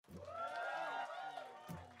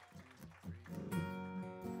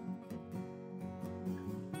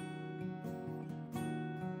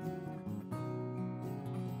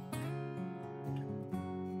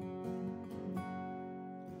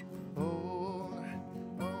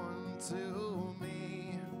to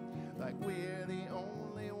me, like we're the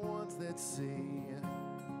only ones that see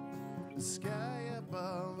the sky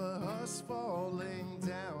above us falling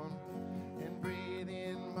down and breathe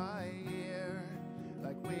in my ear,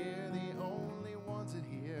 like we're the only ones that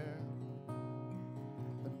hear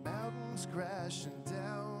the mountains crashing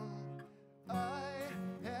down. I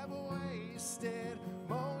have wasted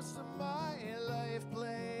most of my life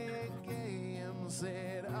playing games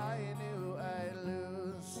that I knew I'd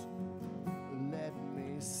lose. Let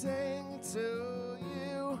me sing to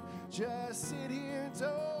you, just sit here,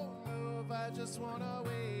 don't move. I just wanna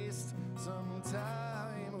waste some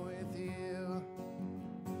time with you.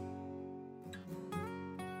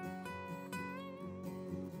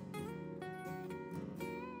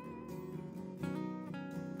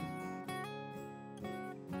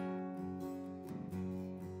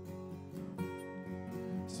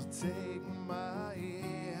 So take my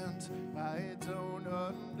hand, I don't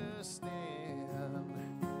understand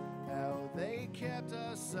how they kept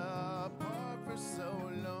us apart for so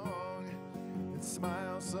long, and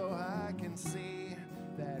smile so I can see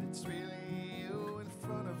that it's really you in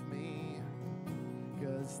front of me,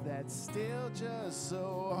 'cause that's still just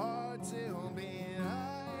so hard to be.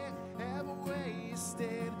 I have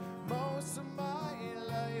wasted most of my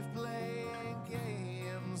life playing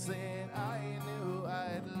games that I knew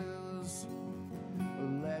I'd lose.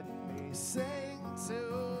 Let me sing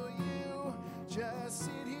to you, just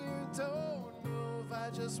sit here, don't move. I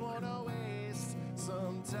just wanna waste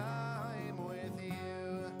some time with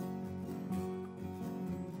you.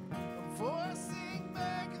 I'm forcing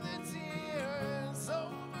back the tears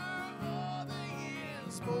over all the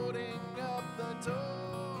years, putting up the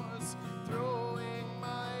doors, throwing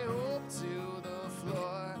my hope to the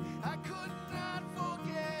floor. I could not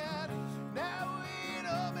forget, now it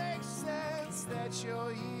all makes sense that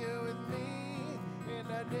you're here with me, and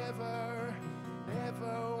I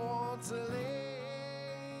never want to leave.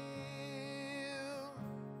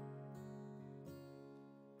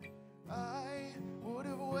 I would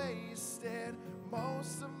have wasted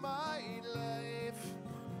most of my life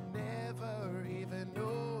never even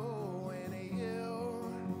knowing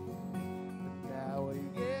you. Now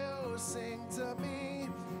you sing to me,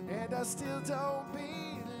 and I still don't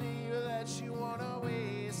believe that you wanna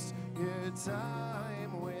waste your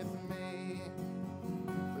time with me.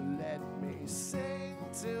 Let me sing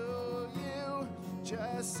to you,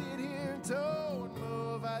 just sit here, don't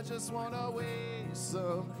move. I just wanna waste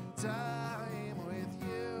some time with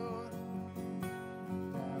you.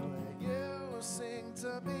 Now you sing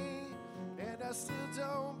to me, and I still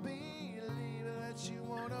don't believe that you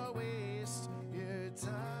wanna waste your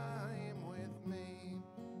time with me.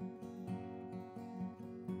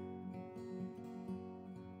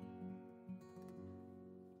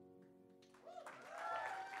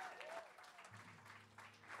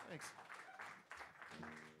 Thanks.